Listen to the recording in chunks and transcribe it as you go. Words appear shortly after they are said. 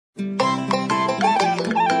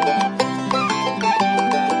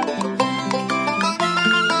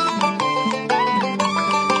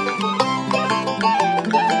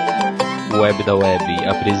web da web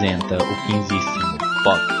apresenta o 15º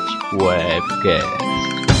Pocket Webcast.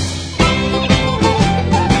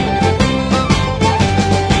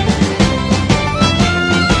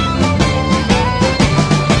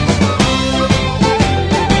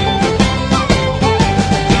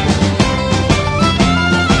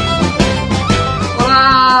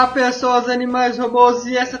 Pessoas, animais, robôs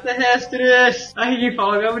e extraterrestres! Aqui quem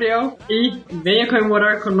fala é o Gabriel e venha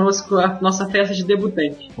comemorar conosco a nossa festa de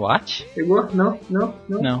debutante. What? Pegou? Não.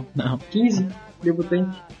 Não. 15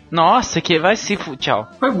 debutante. Nossa, que vai se tchau.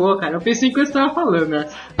 Foi boa, cara. Eu pensei que eu estava falando, né?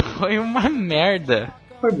 Foi uma merda.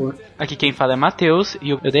 Foi boa. Aqui quem fala é Matheus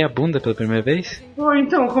e eu dei a bunda pela primeira vez. Pô,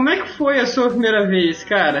 então, como é que foi a sua primeira vez,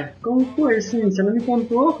 cara? Como foi, assim? Você não me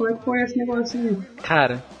contou? Como é que foi esse negocinho?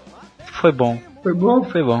 Cara, foi bom. Foi bom?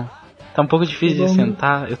 Foi bom. Tá um pouco difícil de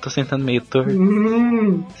sentar, eu tô sentando meio torto.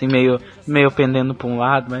 Assim, meio pendendo pra um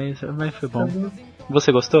lado, mas foi bom. Tá bom.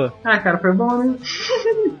 Você gostou? Ah, cara, foi bom, né?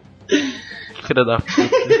 Filha da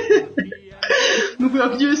puta. Não fui eu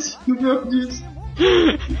que disse.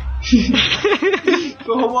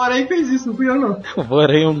 Foi o Roborém que fez isso, não fui eu não. O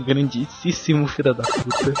Roborém é um grandíssimo filho da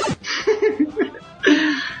puta.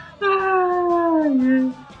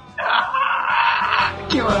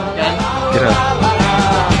 Que maravilha.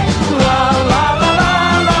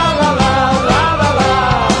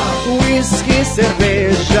 Whisky,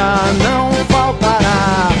 cerveja não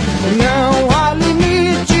faltará. Não há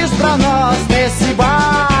limites pra nós nesse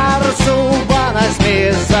bar. Suba nas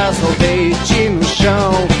mesas ou deite no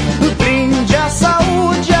chão. Brinde a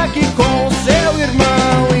saúde aqui com seu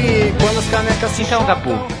irmão. E quando as canecas se Então,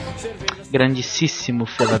 Gabu, grandíssimo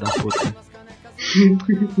filho da puta.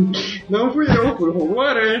 Não fui eu, foi o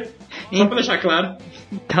Roborém. Só pra deixar claro.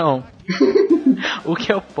 Então, o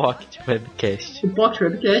que é o Pocket Webcast? O Pocket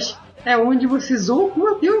Webcast é onde você zoa com o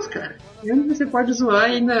Matheus, cara. É onde você pode zoar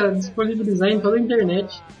e ainda disponibilizar em toda a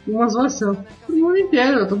internet uma zoação. Pro mundo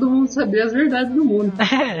inteiro, todo mundo saber as verdades do mundo.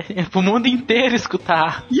 É pro mundo inteiro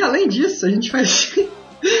escutar. E além disso, a gente faz...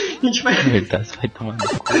 Verdade, você vai tomar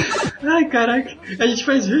no cu. Ai, caraca. A gente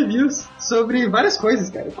faz reviews sobre várias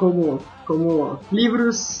coisas, cara. Como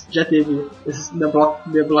livros, já teve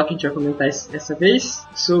The Block, a gente vai comentar essa vez.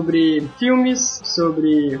 Sobre filmes,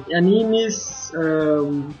 sobre animes,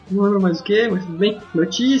 não lembro mais o que, mas tudo bem.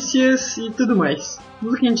 Notícias e tudo mais.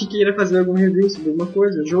 Tudo que a gente queira fazer algum review sobre alguma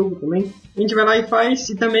coisa, jogo também, a gente vai lá e faz.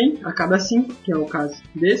 E também, a cada 5, que é o caso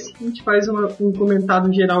desse, a gente faz um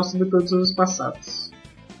comentário geral sobre todos os passados.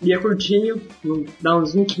 E é curtinho, dá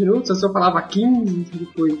uns 20 minutos, eu só falava 15,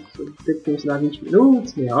 depois teve que dar 20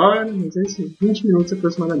 minutos, meia hora, mas é isso, 20 minutos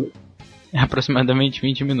aproximadamente. É aproximadamente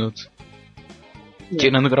 20 minutos. É.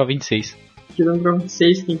 Tirando o grau 26. Tirando o grau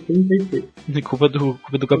 26, tem 33. De culpa do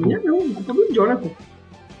Gabu. Não, culpa do Jonathan.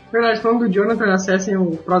 Na verdade, falando do Jonathan, acessem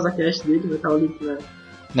o ProsaCast dele, vai estar o link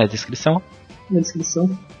na descrição.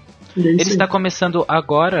 Ele está começando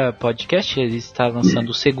agora podcast, ele está lançando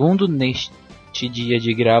o segundo neste dia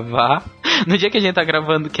de gravar. No dia que a gente tá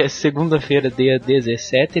gravando, que é segunda-feira, dia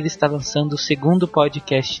 17, ele está lançando o segundo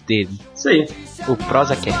podcast dele. Isso aí. O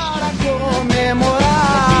ProsaCast.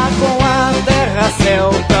 Comemorar com a terra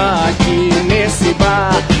celta aqui nesse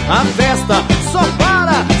bar. A festa só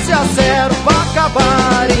para se a serva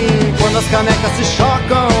acabar. E quando as canecas se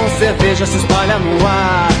chocam, cerveja se espalha no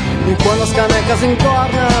ar. E quando as canecas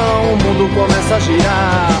entornam, o mundo começa a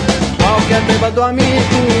girar. Qualquer bêbado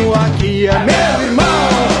amigo, aqui é meu irmão.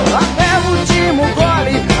 Até o último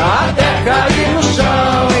gole, até cair no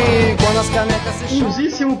chão. E quando as canecas se chocam...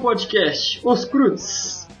 Usíssimo podcast, Os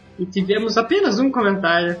Cruz. E tivemos apenas um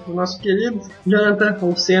comentário do nosso querido Jonathan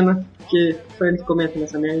ou Senna, que foi ele que comenta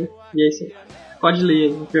nessa merda. E é isso aí. Pode ler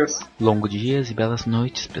aí, Matheus. Longos dias e belas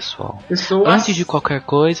noites, pessoal. Pessoas. Antes de qualquer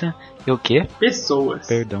coisa, o quê? Pessoas.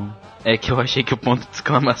 Perdão. É que eu achei que o ponto de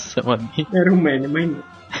exclamação ali era um L, mas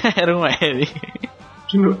não. Era um L.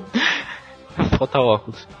 De novo. Falta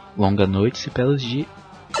óculos. Longas noites e belos dias.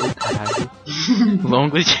 Oh, caralho.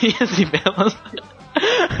 Longos dias e belas.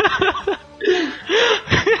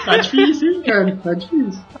 Tá difícil, hein, cara? Tá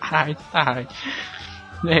difícil. Ai.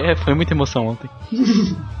 Foi muita emoção ontem.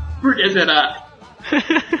 Por que será?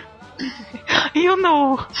 You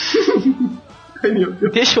know. Ai, meu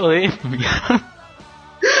Deus. Deixa eu ler.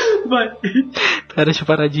 Vai. Cara, deixa eu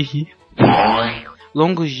parar de rir.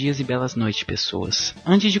 Longos dias e belas noites, pessoas.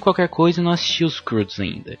 Antes de qualquer coisa, não assisti os Croods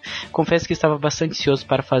ainda. Confesso que estava bastante ansioso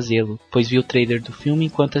para fazê-lo, pois vi o trailer do filme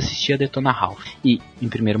enquanto assistia Detona Ralph. E, em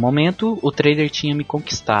primeiro momento, o trailer tinha me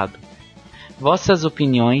conquistado. Vossas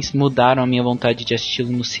opiniões mudaram a minha vontade de assisti-lo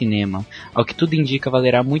no cinema. Ao que tudo indica,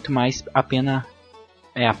 valerá muito mais a pena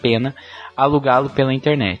alugá-lo pela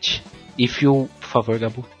internet. If you favor,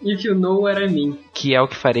 Gabu. If you know what I mean. Que é o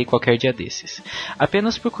que farei qualquer dia desses.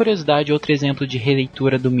 Apenas por curiosidade, outro exemplo de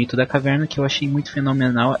releitura do Mito da Caverna que eu achei muito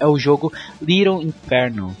fenomenal é o jogo Little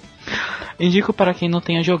Inferno. Indico para quem não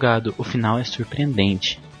tenha jogado, o final é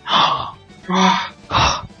surpreendente.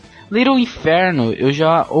 Little Inferno, eu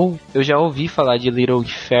já ouvi falar de Little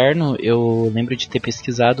Inferno, eu lembro de ter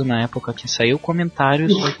pesquisado na época que saiu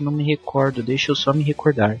comentários, só que não me recordo, deixa eu só me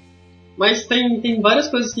recordar. Mas tem várias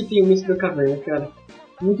coisas que tem o Mito da Caverna, cara.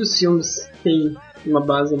 Muitos filmes têm uma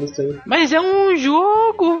base nisso aí. Mas é um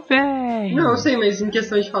jogo, velho! Não, eu sei, mas em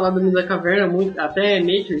questão de falar do Mito da Caverna, até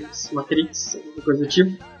Matrix, coisa do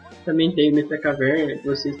tipo, também tem o Mito da Caverna, que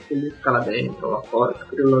vocês têm que ficar lá dentro, lá fora,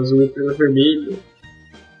 pelo azul, pelo vermelho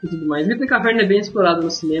e tudo mais. O Mito da Caverna é bem explorado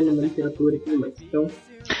no cinema, na literatura e tudo mais. Então,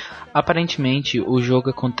 aparentemente, o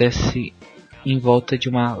jogo acontece em volta de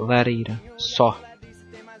uma lareira só.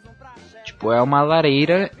 Tipo, é uma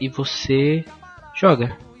lareira e você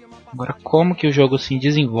joga. Agora, como que o jogo se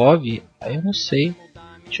desenvolve, aí eu não sei.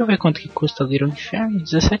 Deixa eu ver quanto que custa Little Inferno.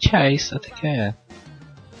 R$17, até que é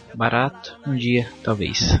barato. Um dia,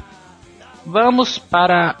 talvez. Vamos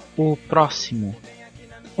para o próximo.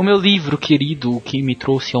 O meu livro querido, o que me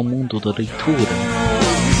trouxe ao mundo da leitura.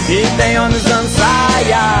 E tem ônibus dando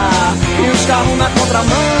saia, e os carros na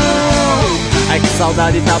contramão. Ai que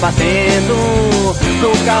saudade tá batendo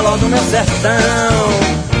no calor do meu sertão.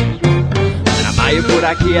 Trabalho por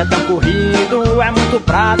aqui é tão corrido, é muito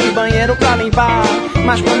prato e banheiro pra limpar.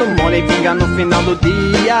 Mas quando molha e pinga no final do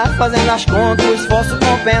dia, fazendo as contas o esforço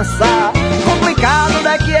compensar. Complicado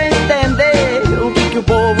daqui é entender o que o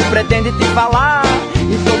povo pretende te falar.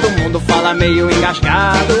 E todo mundo fala meio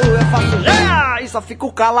engasgado, eu faço já e só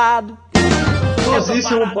fico calado.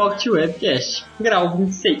 Existe um Pocket Webcast, grau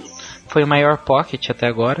 26. Foi o maior pocket até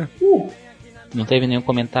agora. Não teve nenhum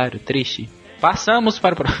comentário triste. Passamos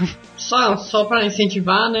para o próximo. Só para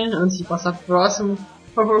incentivar, né? Antes de passar para o próximo,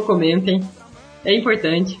 por favor, comentem. É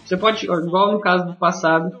importante. Você pode, igual no caso do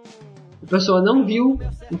passado, a pessoa não viu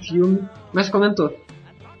o filme, mas comentou.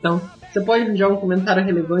 Então, você pode enviar um comentário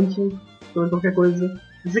relevante sobre qualquer coisa.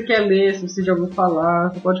 Se você quer ler, se você já ouviu falar,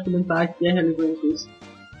 você pode comentar que é relevante isso.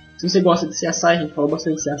 Se você gosta de CSI, a gente falou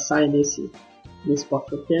bastante de CSI nesse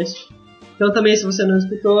podcast. Então também, se você não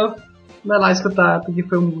escutou, vai lá escutar, porque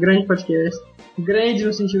foi um grande podcast. Grande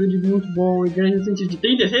no sentido de muito bom e grande no sentido de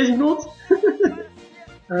 36 minutos.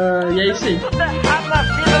 E é isso aí. Na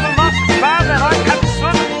vida do nosso padre, herói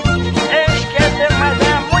absurdo, eis que ele teve uma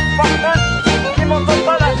ideia muito importante que mudou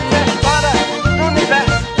toda a vida e a história do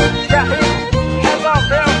universo. E aí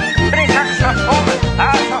resolveu brincar com sanfona, a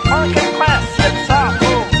sanfona que ele conhecia de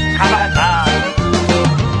sanfona, camarada.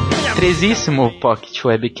 13º Pocket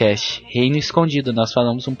Webcast, Reino Escondido. Nós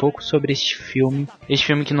falamos um pouco sobre este filme. Este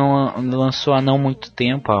filme que não lançou há não muito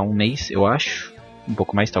tempo, há um mês, eu acho. Um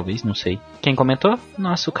pouco mais, talvez, não sei. Quem comentou?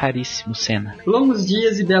 Nosso caríssimo Senna. Longos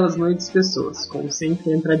dias e belas noites, pessoas. Como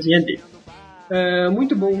sempre, a entradinha dele.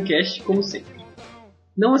 Muito bom o cast, como sempre.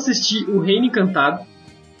 Não assisti o Reino Encantado.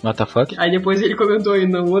 What the fuck? Aí depois ele comentou aí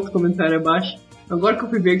no outro comentário abaixo. Agora que eu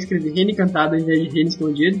fui ver que escrevi Reino Encantado ao invés de Reino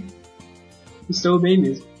Escondido, estou bem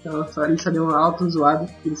mesmo. Então, só ele só deu uma alta zoada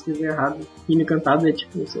que ele escreveu errado. Reino Encantado é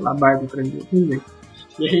tipo, sei lá, Barbie pra mim. Tudo bem.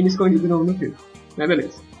 E é Reino Escondido no filme. Mas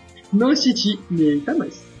beleza. Não assisti. Eita,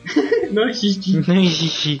 mas. Não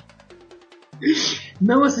assisti.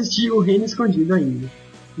 Não assisti o Reino Escondido ainda.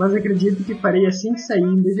 Mas acredito que farei assim que sair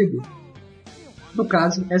em DVD. No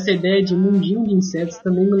caso, essa ideia de mundinho de insetos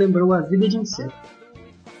também me lembrou a vida de inseto.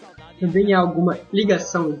 Também há alguma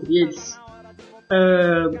ligação entre eles?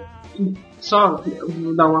 Só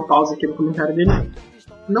vou dar uma pausa aqui no comentário dele.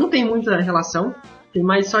 Não tem muita relação. Tem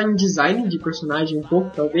mais só em design de personagem um pouco,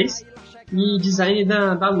 talvez. E design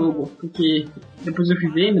da logo. Porque depois eu fui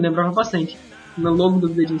ver e me lembrava bastante. No logo do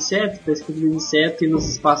Vida de Inseto, tá escrito Vida de Inseto, e nos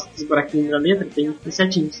espaços dos buraquinhos da letra tem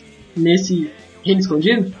insetinhos. Nesse Reino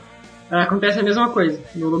Escondido, acontece a mesma coisa.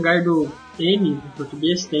 No lugar do N, em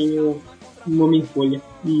português, tem o Homem-Folha.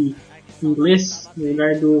 E em inglês, no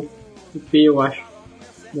lugar do P, eu acho.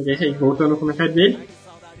 Mas é isso aí, voltando no comentário dele.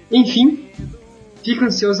 Enfim, fico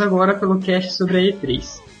ansioso agora pelo cast sobre a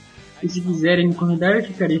E3. E se quiserem me convidar, eu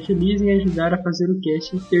ficarei feliz em ajudar a fazer o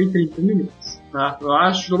cast ter 30 minutos. Tá? Eu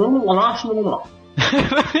acho.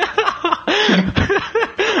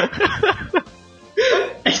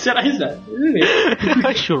 Essa era a risada.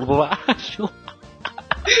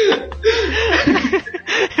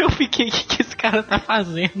 Eu fiquei, o que esse cara tá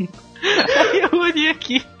fazendo? Aí eu olhei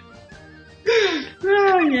aqui.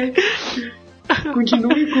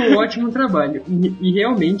 Continue com o ótimo trabalho. E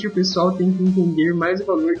realmente o pessoal tem que entender mais o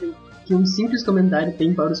valor que que um simples comentário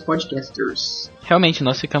tem para os podcasters. Realmente,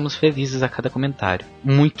 nós ficamos felizes a cada comentário.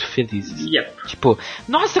 Muito felizes. Yep. Tipo,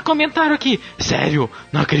 nossa, comentaram aqui! Sério?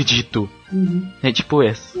 Não acredito! É tipo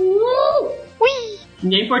esse. Ui!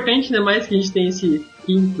 E é importante, né, mais que a gente tem esse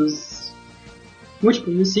quintos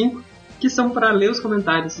múltiplos de 5, que são para ler os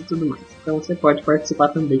comentários e tudo mais. Então você pode participar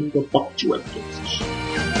também do Pocket Webcast.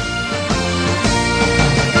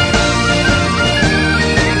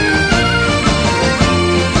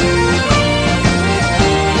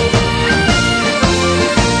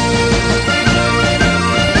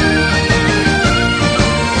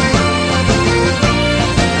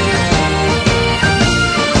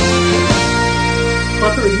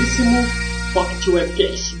 Pocket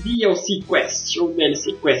Webcast, DLC Quest ou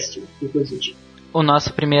DLC Quest, coisa do tipo. O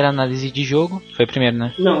nosso primeira análise de jogo foi o primeiro,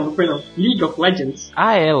 né? Não foi não. League of Legends.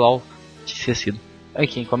 Ah, é, LOL. Tinha esquecido. Aí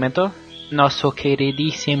quem comentou? Nosso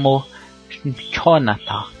queridíssimo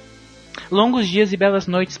Jonathan. Longos dias e belas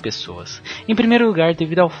noites, pessoas. Em primeiro lugar,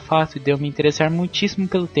 devido ao fato de eu me interessar muitíssimo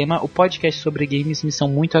pelo tema, o podcast sobre games me são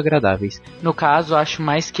muito agradáveis. No caso, acho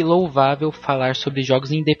mais que louvável falar sobre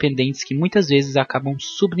jogos independentes que muitas vezes acabam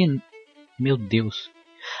Meu Deus.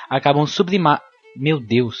 Acabam sublimar... Meu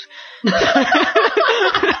Deus. Travou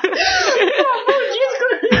o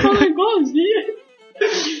disco. Falou igualzinho.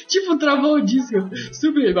 Tipo, travou o disco.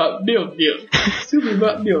 Sublimar. Meu Deus.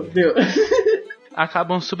 Sublimar. Meu Deus.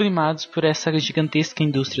 Acabam sublimados por essa gigantesca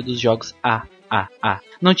indústria dos jogos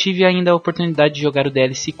Não tive ainda a oportunidade de jogar o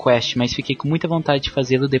DLC Quest, mas fiquei com muita vontade de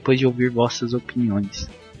fazê-lo depois de ouvir vossas opiniões.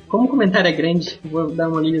 Como o comentário é grande, vou dar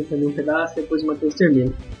uma linha também um pedaço, depois o Matheus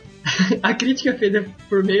termina. A crítica feita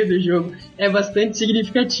por meio do jogo é bastante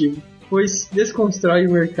significativa, pois desconstrói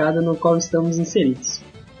o mercado no qual estamos inseridos.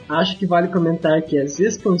 Acho que vale comentar que as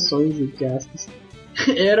expansões, entre aspas,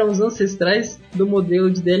 eram os ancestrais do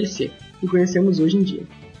modelo de DLC que conhecemos hoje em dia.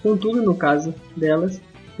 Contudo, no caso delas,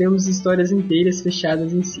 temos histórias inteiras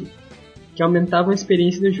fechadas em si, que aumentavam a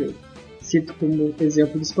experiência do jogo. Cito como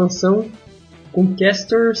exemplo de expansão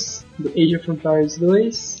Conquistors, do Age of Empires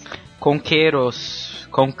 2. Conquerors,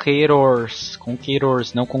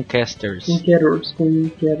 não Conquestors.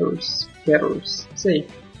 Conquerors, sei.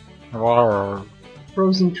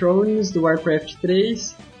 Frozen Thrones, do Warcraft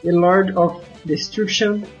 3. E Lord of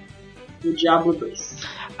Destruction, do Diablo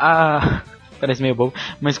 2. Ah, parece meio bobo,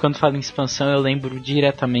 mas quando falo em expansão eu lembro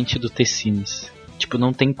diretamente do The Sims. Tipo,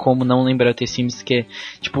 não tem como não lembrar do The Sims, que é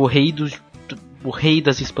tipo o rei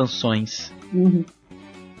das expansões. Uhum.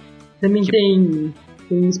 Também tem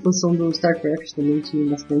expansão do StarCraft, também tinha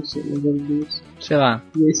bastante lembranças. Sei lá.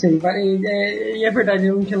 E é isso aí, e é verdade,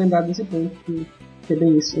 eu não tinha lembrado desse ponto, que é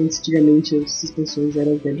bem isso. Antigamente as expansões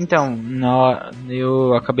eram velhas. Então,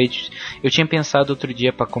 eu tinha pensado outro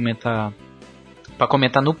dia pra comentar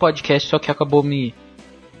no podcast, só que acabou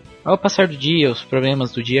ao passar do dia, os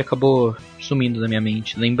problemas do dia acabou sumindo da minha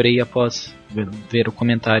mente. Lembrei após ver o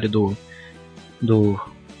comentário do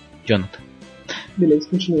Jonathan. Beleza,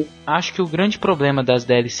 continua. Acho que o grande problema das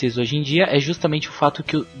DLCs hoje em dia é justamente o fato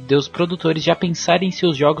de os produtores já pensarem em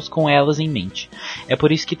seus jogos com elas em mente. É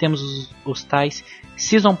por isso que temos os tais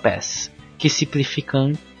Season Pass, que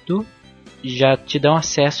simplificando já te dão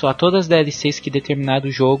acesso a todas as DLCs que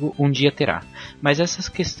determinado jogo um dia terá. Mas essas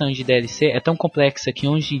questões de DLC é tão complexa que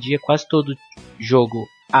hoje em dia quase todo jogo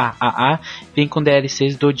AAA vem com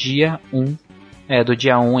DLCs do dia 1,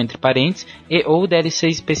 entre parênteses, ou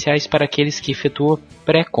DLCs especiais para aqueles que efetuam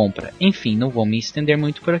pré-compra. Enfim, não vou me estender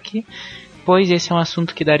muito por aqui, pois esse é um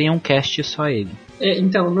assunto que daria um cast só a ele.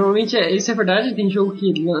 Então, normalmente isso é verdade, tem jogo que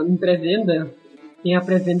em pré-venda tem a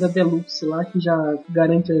pré-venda Deluxe lá, que já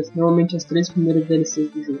garante normalmente as 3 primeiras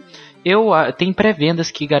DLCs do jogo. Tem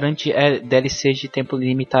pré-vendas que garante DLCs de tempo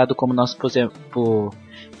limitado, como nós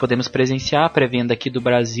podemos presenciar. A pré-venda aqui do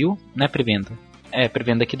Brasil, não é pré-venda,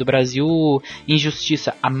 pré-venda aqui do Brasil,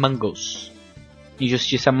 Injustiça Among Us,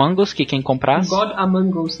 que quem comprasse... God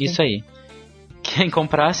Among Us. Né? Isso aí. Quem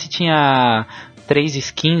comprasse tinha 3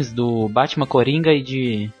 skins do Batman Coringa e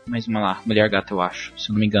de mais uma lá, Mulher Gata, eu acho,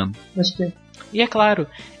 se não me engano. Acho que é. E é claro,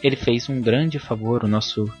 ele fez um grande favor, o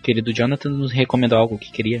nosso querido Jonathan nos recomendou algo que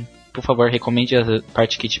queria. Por favor, recomende a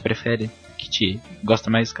parte que te prefere, que te gosta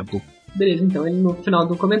mais, Cabu. Beleza, então, ele, no final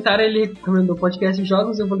do comentário ele recomendou podcast de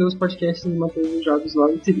jogos, eu vou ler os podcasts e manter os jogos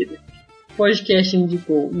logo em seguida. O podcast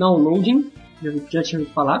indicou Downloading, já tinha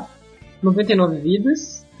ouvido falar, 99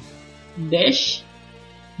 Vidas, Dash,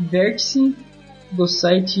 Vértice, do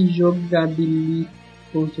site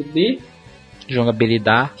jogabilidade.d,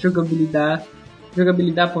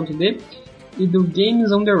 jogabilidade.d, e do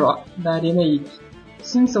Games on the Rock, da Arena IG.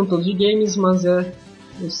 Sim, são todos de games, mas é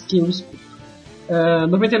os que eu escuto.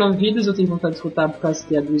 99 Vidas eu tenho vontade de escutar por causa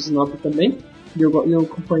que é do Snob também. Eu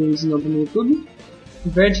acompanho o Snob no YouTube.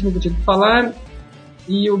 Vert nunca tinha que falar.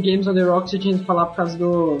 E o Games on the Rocks eu tinha que falar por causa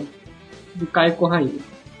do Caio Corraine,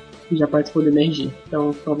 que já participou do MRG.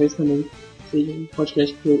 Então talvez também seja um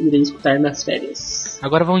podcast que eu irei escutar nas férias.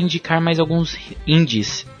 Agora vou indicar mais alguns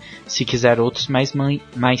indies. Se quiser outros mais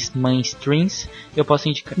mainstreams, eu posso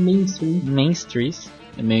indicar. Mainstreams.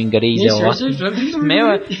 Meu inglês é ótimo.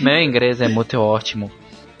 Meu inglês é muito ótimo.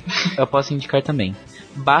 Eu posso indicar também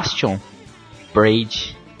Bastion,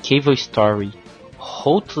 Braid, Cable Story,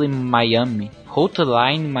 Hotline Miami,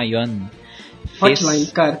 Hotline,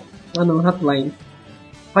 cara. Ah não, Hotline.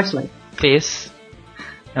 Fez.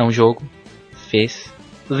 É um jogo. Fez.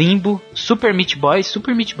 Limbo, Super Meat Boy.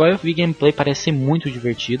 Super Meat Boy eu vi gameplay, parece ser muito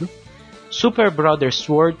divertido. Super Brother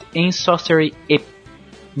Sword and Sorcery EP.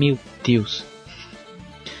 Meu Deus.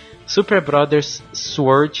 Super Brothers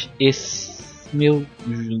Sword meu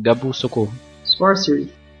Gabu, socorro. Sorcery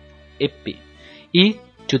EP. E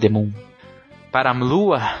To The Moon. Para a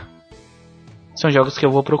Lua. São jogos que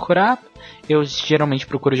eu vou procurar. Eu geralmente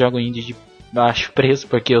procuro jogos indie de baixo preço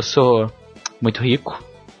porque eu sou muito rico.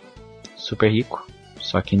 Super rico.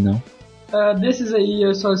 Só que não. Desses aí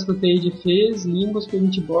eu só escutei de Fez, Limbo, Super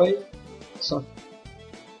Meat Boy. Só.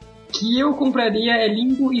 Que eu compraria é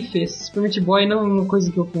Limbo e Fez. Super Meat Boy não é uma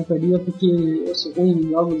coisa que eu compraria porque eu sou ruim em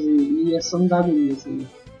jogos e é só um dado assim.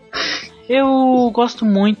 Eu gosto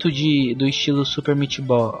muito do estilo Super Meat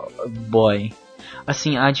Boy.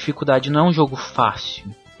 Assim, a dificuldade não é um jogo fácil.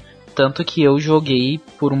 Tanto que eu joguei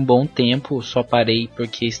por um bom tempo, só parei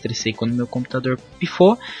porque estressei quando meu computador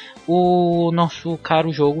pifou. O nosso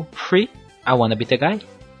caro jogo Free, I Wanna Be The Guy.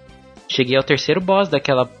 Cheguei ao terceiro boss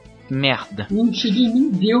daquela merda. Não cheguei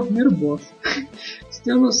nem ver o primeiro boss. Você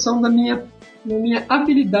tem noção da minha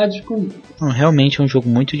habilidade com isso. Realmente é um jogo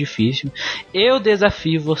muito difícil. Eu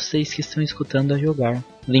desafio vocês que estão escutando a jogar.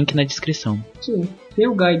 Link na descrição. Sim, tem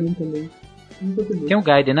o Gaiden também. Tem o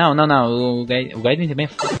Gaiden, não. O Gaiden também é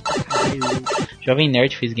foda. O Jovem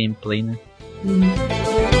Nerd fez gameplay, né?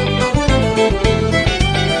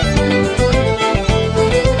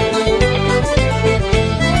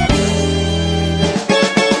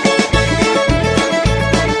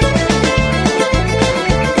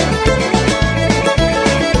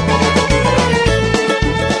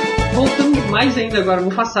 Voltando mais ainda agora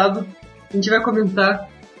no passado, a gente vai comentar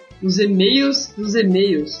os e-mails dos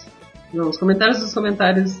e-mails. Não, os comentários dos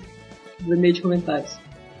comentários do e-mail de comentários.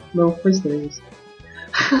 Não, foi estranho isso.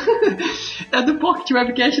 É do Pocket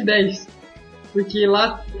Webcast 10. Porque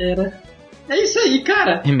lá era... É isso aí,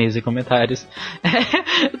 cara! E-mails e comentários.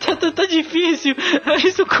 Tá difícil.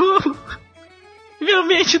 Isso como?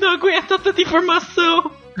 Realmente não aguenta tanta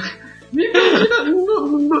informação. Me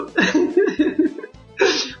imagina...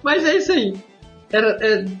 Mas é isso aí.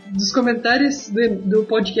 Era dos comentários do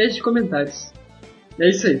podcast de comentários. É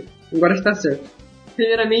isso aí. Agora está certo.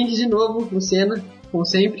 Primeiramente, de novo, Luciana, como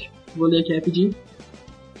sempre, vou ler aqui rapidinho.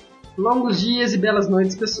 Longos dias e belas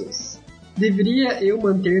noites, pessoas. Deveria eu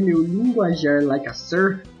manter meu linguajar like a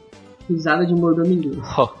sir? Risada de mordomo inglês.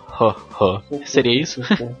 Seria isso?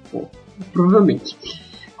 Provavelmente.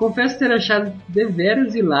 Confesso ter achado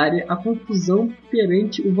deveras hilária a confusão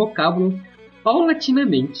perante o vocábulo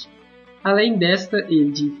paulatinamente. Além desta,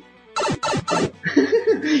 ele diz...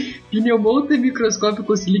 Pneumota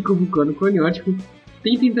microscópico sílico vulcano coniótico.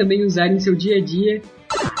 Tentem também usar em seu dia a dia.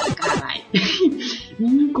 Caralho.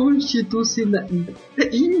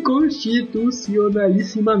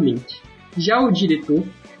 Inconstitucionalissimamente. Já o diretor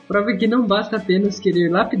prova que não basta apenas querer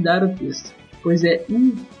lapidar o texto, pois é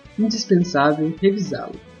indispensável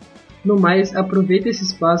revisá-lo. No mais, aproveita esse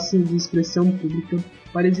espaço de expressão pública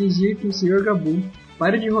para exigir que o Sr. Gabu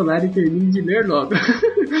pare de enrolar e termine de ler logo.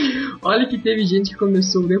 Olha que teve gente que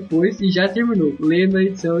começou depois e já terminou, lendo a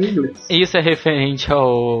edição em inglês. Isso é referente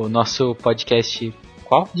ao nosso podcast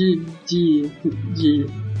qual? De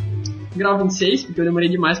grau 26, porque eu demorei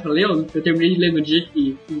demais pra ler, eu terminei de ler no dia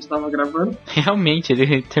que a gente tava gravando. Realmente,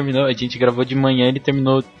 ele terminou, a gente gravou de manhã, ele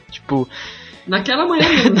terminou, tipo... Naquela manhã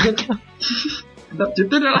mesmo. Tem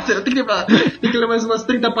que ler mais umas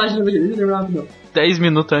 30 páginas aqui, 10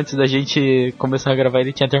 minutos antes da gente começar a gravar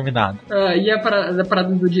ele tinha terminado. E a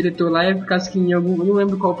parada do diretor lá é por causa que em algum... Eu não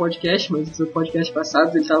lembro qual podcast, mas no podcast passado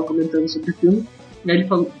ele estava comentando sobre o filme. E aí ele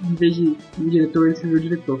falou, em vez de diretor, ele escreveu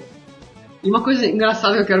diretor. E uma coisa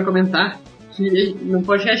engraçada que eu quero comentar, que no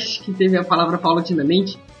podcast que teve a palavra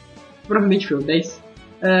paulatinamente, provavelmente foi o 10,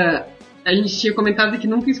 a gente tinha comentado que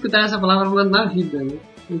nunca escutava essa palavra na vida, né?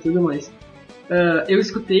 E tudo mais. Eu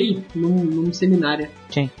escutei num seminário.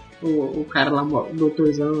 Quem? O cara lá, o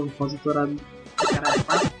doutorzão, pós-doutorado,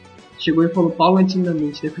 caralho, chegou e falou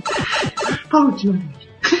paulatinamente. Paulatinamente.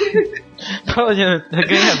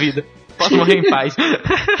 Ganha a vida. Pode morrer em paz.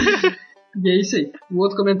 E é isso aí. O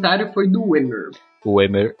outro comentário foi do Emer. O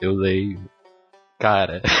Emer, eu leio.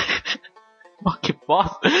 Cara. Oh, que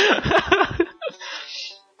bosta.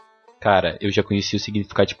 Cara, eu já conheci o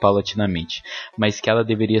significado de paulatinamente, mas que ela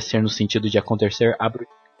deveria ser no sentido de acontecer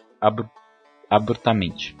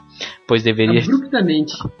abruptamente. Pois deveria...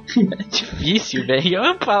 Abruptamente. É difícil, velho.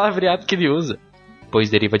 É um palavreado que ele usa. Pois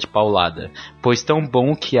deriva de paulada. Pois tão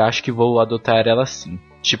bom que acho que vou adotar ela assim.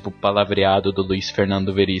 Tipo palavreado do Luiz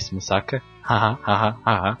Fernando Veríssimo, saca? Haha, haha,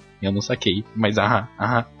 haha. Eu não saquei, mas haha,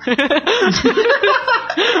 haha.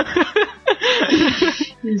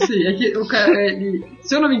 Isso aí, é que o cara, ele,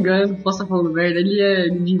 se eu não me engano, posso estar falando merda, ele é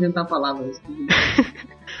de inventar palavras.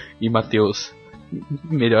 E Matheus,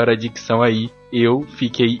 melhor a dicção aí. Eu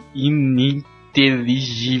fiquei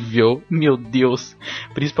ininteligível, meu Deus.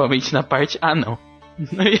 Principalmente na parte... Ah, não.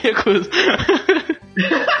 Me recuso.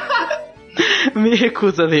 Me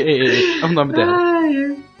recuso a ler o nome dela.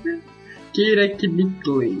 Keira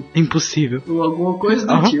Knightley. Impossível. Ou alguma coisa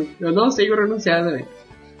do tipo. Eu não sei pronunciar também.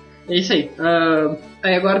 É isso aí.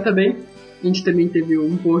 Aí agora também, a gente também teve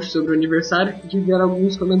um post sobre o aniversário que tiveram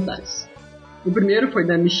alguns comentários. O primeiro foi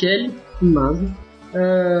da Michelle Mazo.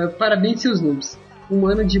 Parabéns, seus noobs. Um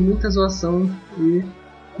ano de muita zoação e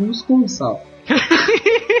cus com sal.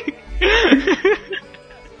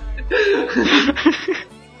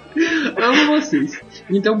 Amo vocês.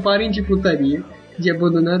 Então parem de putaria, de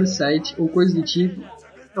abandonar o site ou coisa do tipo.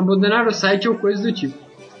 Abandonar o site ou coisa do tipo.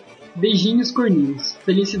 Beijinhos corninhos.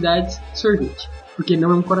 Felicidades, sorvete. Porque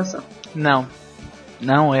não é um coração. Não.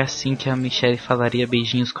 Não é assim que a Michelle falaria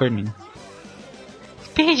beijinhos corninhos.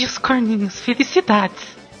 Beijos corninhos.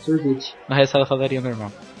 Felicidades. Sorvete. O resto ela falaria normal.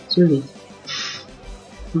 Sorvete.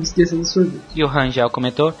 Não esqueça do sorvete. E o Rangel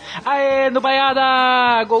comentou: aê, no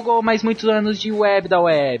Baiada! Gol, mais muitos anos de web da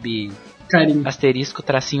web. Carinho. Asterisco,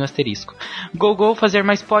 tracinho, asterisco. Gol, fazer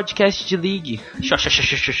mais podcast de League.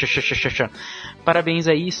 Parabéns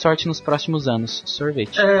aí e sorte nos próximos anos.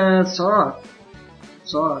 Sorvete.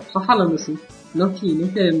 Só falando assim. Não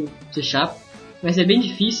querendo ser chato, mas é bem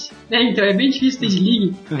difícil. Então é bem difícil ter de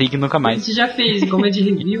League. League nunca mais. A gente já fez, como é de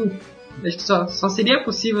review, acho que só seria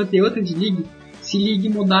possível ter outra de League se League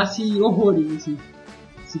mudasse horrores, assim.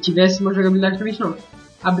 Se tivesse uma jogabilidade diferente, não.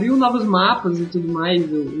 Abriu novos mapas e tudo mais,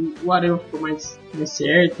 o Arão ficou mais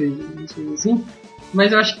certo e assim.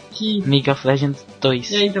 Mas eu acho que... League of Legends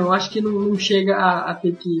 2. Então, eu acho que não chega a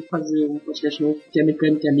ter que fazer um podcast novo, porque a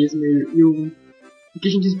mecânica é a mesma e o que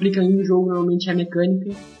a gente explica no jogo normalmente é a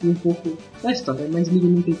mecânica e um pouco da história, mas League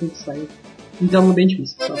não tem tanto sair. Então é bem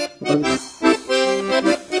difícil, só pra avisar.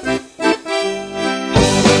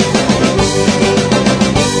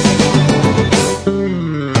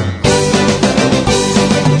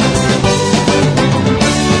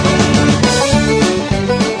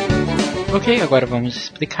 Ok, agora vamos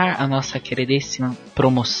explicar a nossa queridíssima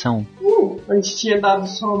promoção. A gente tinha dado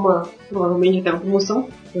só provavelmente até uma promoção,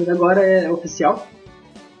 mas agora é oficial.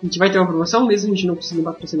 A gente vai ter uma promoção, mesmo a gente não conseguir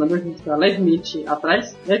patrocinador, a gente está levemente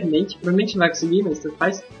atrás, provavelmente não vai conseguir, mas tudo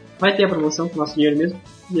faz. Vai ter a promoção com o nosso dinheiro mesmo,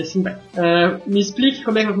 e assim vai. Me explique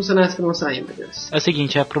como é que vai funcionar essa promoção aí, meu Deus. É o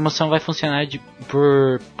seguinte, a promoção vai funcionar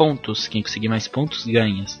por pontos, quem conseguir mais pontos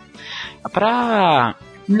ganha.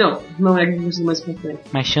 Não é que conseguir mais pontos ganha.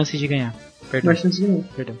 Mais chances de ganhar. Perdão. Mais chances de ganhar.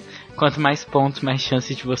 Perdão. Quanto mais pontos, mais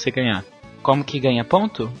chances de você ganhar. Como que ganha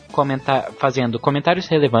ponto? Fazendo comentários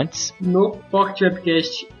relevantes. No Pocket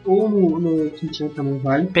Webcast ou no Quintinho também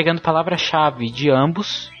vale. Pegando palavra-chave de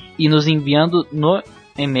ambos e nos enviando no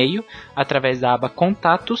e-mail através da aba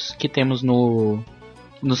Contatos que temos no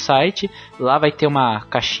site. Lá vai ter uma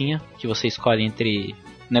caixinha que você escolhe entre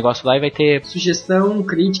negócio lá e vai ter sugestão,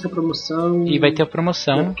 crítica, promoção. E vai ter a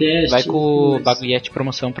promoção. Podcast, vai com o baguete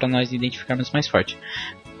promoção para nós identificarmos mais forte.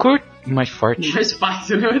 Mais forte. Mais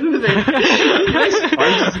fácil, né? Tudo bem. Mais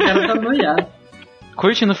forte, esse cara tá noiado.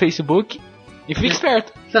 Curte no Facebook e fique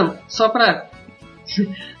esperto. Então, só pra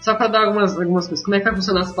dar algumas coisas. Como é que vai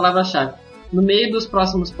funcionar essa palavra-chave? No meio dos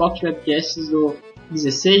próximos Pocket Webcasts do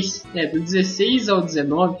 16, do 16 ao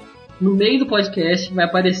 19, no meio do podcast vai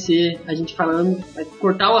aparecer a gente falando, vai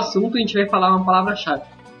cortar o assunto e a gente vai falar uma palavra-chave.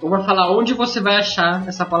 Ou vai falar onde você vai achar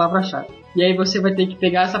essa palavra-chave. E aí você vai ter que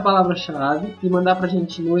pegar essa palavra-chave e mandar pra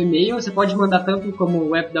gente no e-mail. Você pode mandar tanto como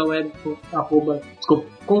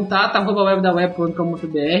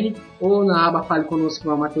contato@webdaweb.com.br ou na aba Fale Conosco,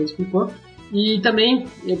 como a Matheus explicou. E também,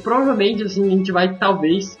 provavelmente, assim, a gente vai,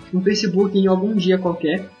 talvez, no Facebook, em algum dia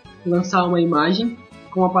qualquer, lançar uma imagem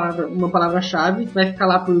com uma palavra-chave. Vai ficar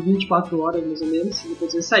lá por 24 horas, mais ou menos, e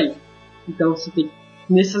depois vai sair. Então, você tem que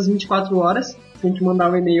nessas 24 horas, você tem que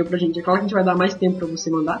mandar um e-mail pra gente. É claro que a gente vai dar mais tempo pra você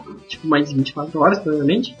mandar, tipo, mais de 24 horas,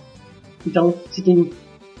 provavelmente. Então, se tem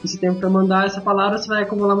esse tempo pra mandar essa palavra, você vai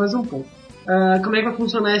acumular mais um ponto. Como é que vai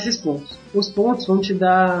funcionar esses pontos? Os pontos vão te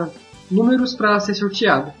dar números pra ser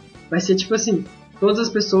sorteado. Vai ser tipo assim, todas as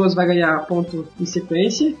pessoas vão ganhar ponto em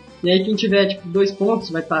sequência, e aí quem tiver tipo 2 pontos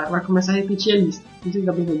vai começar a repetir a lista. Não sei se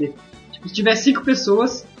dá pra entender. Tipo, se tiver 5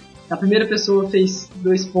 pessoas, a primeira pessoa fez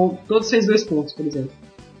 2 pontos, todos fez 2 pontos, por exemplo.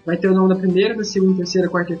 Vai ter o nome da primeira, da segunda, terceira,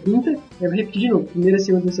 quarta e quinta, e vai repetir de novo, primeira,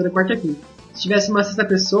 segunda, terceira, quarta e quinta. Se tivesse uma sexta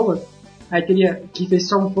pessoa, aí teria, que fez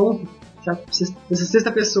só um ponto, essa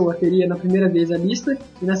sexta pessoa teria na primeira vez a lista,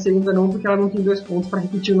 e na segunda não, porque ela não tem 2 pontos para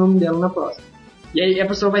repetir o nome dela na próxima. E aí a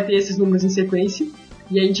pessoa vai ter esses números em sequência,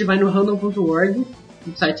 e aí a gente vai no random.org,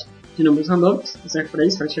 um site de números randômicos, serve para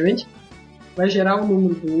isso praticamente, vai gerar um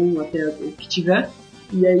número do 1 até o que tiver,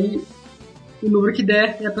 e aí o número que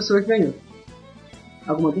der é a pessoa que ganhou.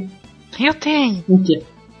 Alguma dúvida? Eu tenho. O quê?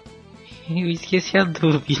 Eu esqueci a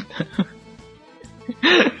dúvida.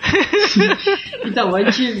 Então,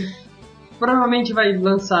 a gente provavelmente vai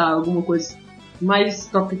lançar alguma coisa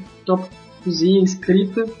mais tópicozinha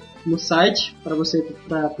escrita no site, para você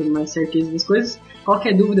ter mais certeza das coisas.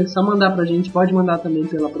 Qualquer dúvida é só mandar pra gente, pode mandar também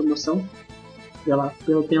pela promoção,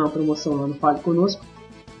 pelo tema promoção lá no Fale Conosco.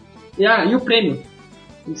 E o prêmio?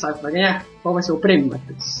 Não sabe o que vai ganhar? Qual vai ser o prêmio,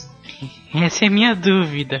 Matheus? Essa é a minha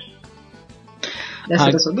dúvida. Essa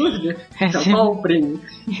é a sua dúvida? Então, qual o prêmio?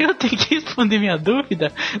 Eu tenho que responder minha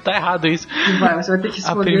dúvida? Tá errado isso. Você vai ter que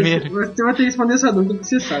responder. Você vai ter que responder essa dúvida que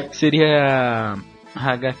você sabe. Seria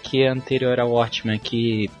a HQ anterior ao Watchmen,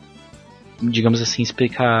 que, digamos assim,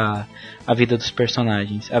 explica a vida dos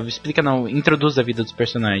personagens. Introduz a vida dos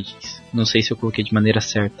personagens. Não sei se eu coloquei de maneira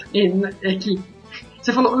certa. É que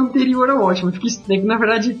você falou anterior ao Watchmen, porque na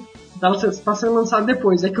verdade está sendo lançado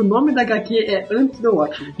depois. É que o nome da HQ é antes do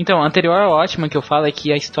Watchmen. Então, anterior ao Watchmen que eu falo é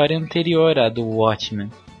que a história é anterior à do Watchmen.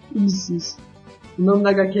 Isso. O nome da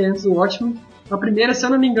HQ é antes do Watchmen. A primeira, se eu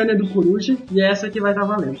não me engano, é do Coruja, e é essa que vai estar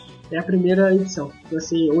valendo. É a primeira edição. Vai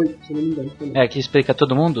ser 8, se eu não me engano. Também. É, que explica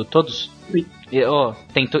todo mundo? Todos? 8.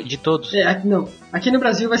 Tem de todos? Não. Aqui no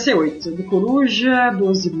Brasil vai ser 8. É do Coruja, do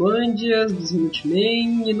Ozymandias, dos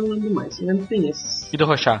Minutemen e não lembro mais. Eu lembro que tem esses. E do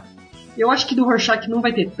Rorschach? Eu acho que do Rorschach não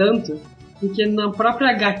vai ter tanto, porque na própria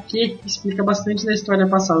HQ explica bastante da história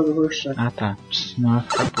passada do Rorschach. Ah, tá. Nossa,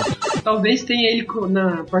 talvez tenha ele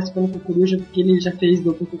participando com o Coruja, porque ele já fez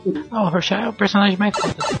duplo com o Coruja. O Rorschach é o personagem mais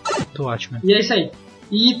foda do Watchmen. E é isso aí.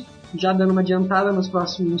 E, já dando uma adiantada nos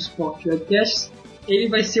próximos podcasts, ele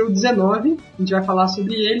vai ser o 19, a gente vai falar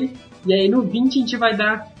sobre ele, e aí no 20 a gente vai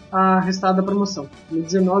dar a restada da promoção. No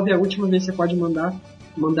 19 é a última vez que você pode mandar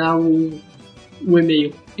um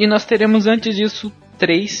e-mail. E nós teremos antes disso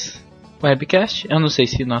 3 webcasts. Eu não sei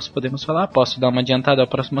se nós podemos falar. Posso dar uma adiantada ao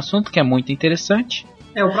próximo assunto, que é muito interessante.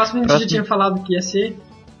 O próximo a gente já tinha falado que ia ser.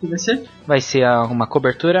 O que vai ser? Vai ser uma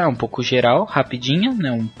cobertura um pouco geral, rapidinha,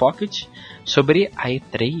 né, um pocket, sobre a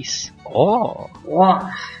E3.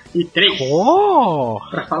 E3!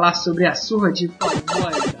 Pra falar sobre a surra de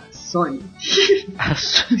fanboy da Sony.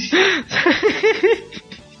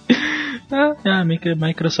 A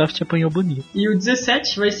Microsoft apanhou bonito. E o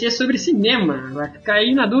 17 vai ser sobre cinema. Vai ficar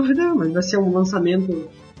aí na dúvida, mas vai ser um lançamento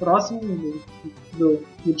próximo do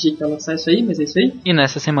dia que vai lançar isso aí, mas é isso aí. E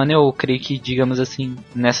nessa semana eu creio que, digamos assim,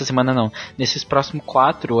 nessa semana não, nesses próximos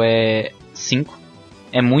 5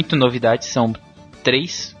 é muito novidade, são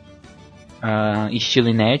 3 estilo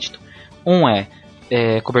inédito. Um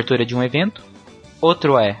é cobertura de um evento,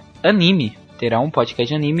 outro é anime, terá um podcast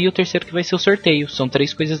de anime, e o terceiro que vai ser o sorteio. São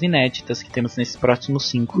 3 coisas inéditas que temos nesses próximos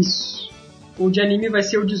 5. Isso. O de anime vai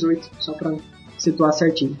ser o 18, só pra situar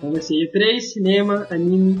certinho. Então vai ser E3, cinema,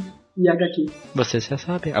 anime e HQ. Você já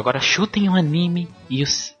sabe. Agora chutem o anime e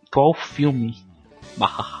qual filme.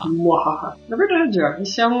 Na verdade,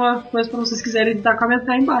 isso é uma coisa pra vocês quiserem tentar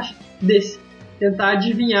comentar aí embaixo. Tentar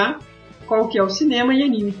adivinhar qual que é o cinema e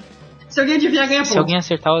anime. Se alguém adivinhar, ganha ponto. Se alguém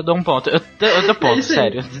acertar, eu dou um ponto. Eu dou ponto,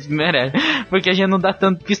 sério. Merece. Porque a gente não dá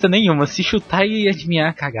tanto pista nenhuma. Se chutar e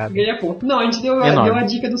adivinhar, cagada. Ganha ponto. Não, a gente deu a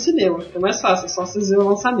dica do cinema. É mais fácil, é só vocês verem o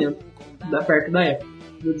lançamento. Perto da época,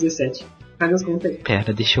 do 17. Cadê as contas aí?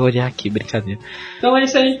 Pera, deixa eu olhar aqui, brincadeira. Então é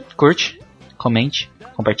isso aí. Curte, comente,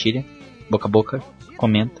 compartilha, boca a boca,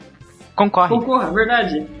 comenta. Concorra,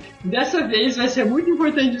 verdade. Dessa vez vai ser muito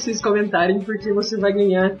importante vocês comentarem, porque você vai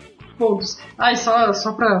ganhar pontos. E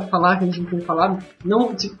só pra falar que a gente não tem falado,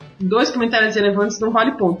 2 comentários relevantes não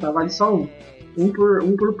vale ponto, tá? Vale só um. Um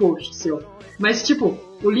por post seu. Mas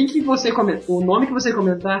o link que você comentar, o nome que você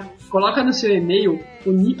comentar, coloca no seu e-mail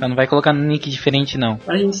o nick. Não vai colocar no nick diferente não.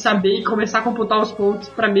 Pra gente saber e começar a computar os pontos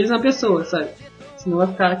pra mesma pessoa, sabe? Senão vai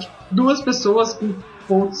ficar tipo, 2 pessoas com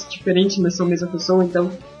pontos diferentes, mas são a mesma pessoa.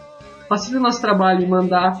 Então, facilita o nosso trabalho e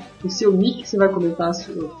mandar o seu nick que você vai comentar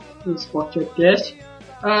no Sportcast.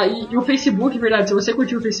 E o Facebook, verdade, se você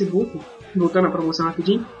curtiu o Facebook, voltando à promoção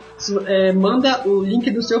rapidinho, manda o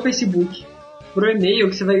link do seu Facebook pro e-mail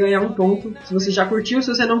que você vai ganhar um ponto. Se você já curtiu,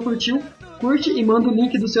 se você não curtiu, curte e manda o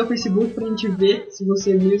link do seu Facebook pra gente ver se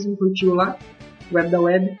você mesmo curtiu lá, web da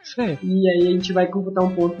web. Sim. E aí a gente vai computar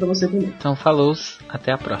um ponto pra você também. Então falou,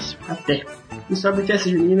 até a próxima. Até. E sobre o Cast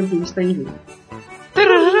Junino, que a gente tá em junho.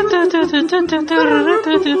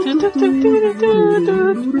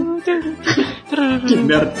 Que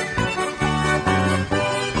merda.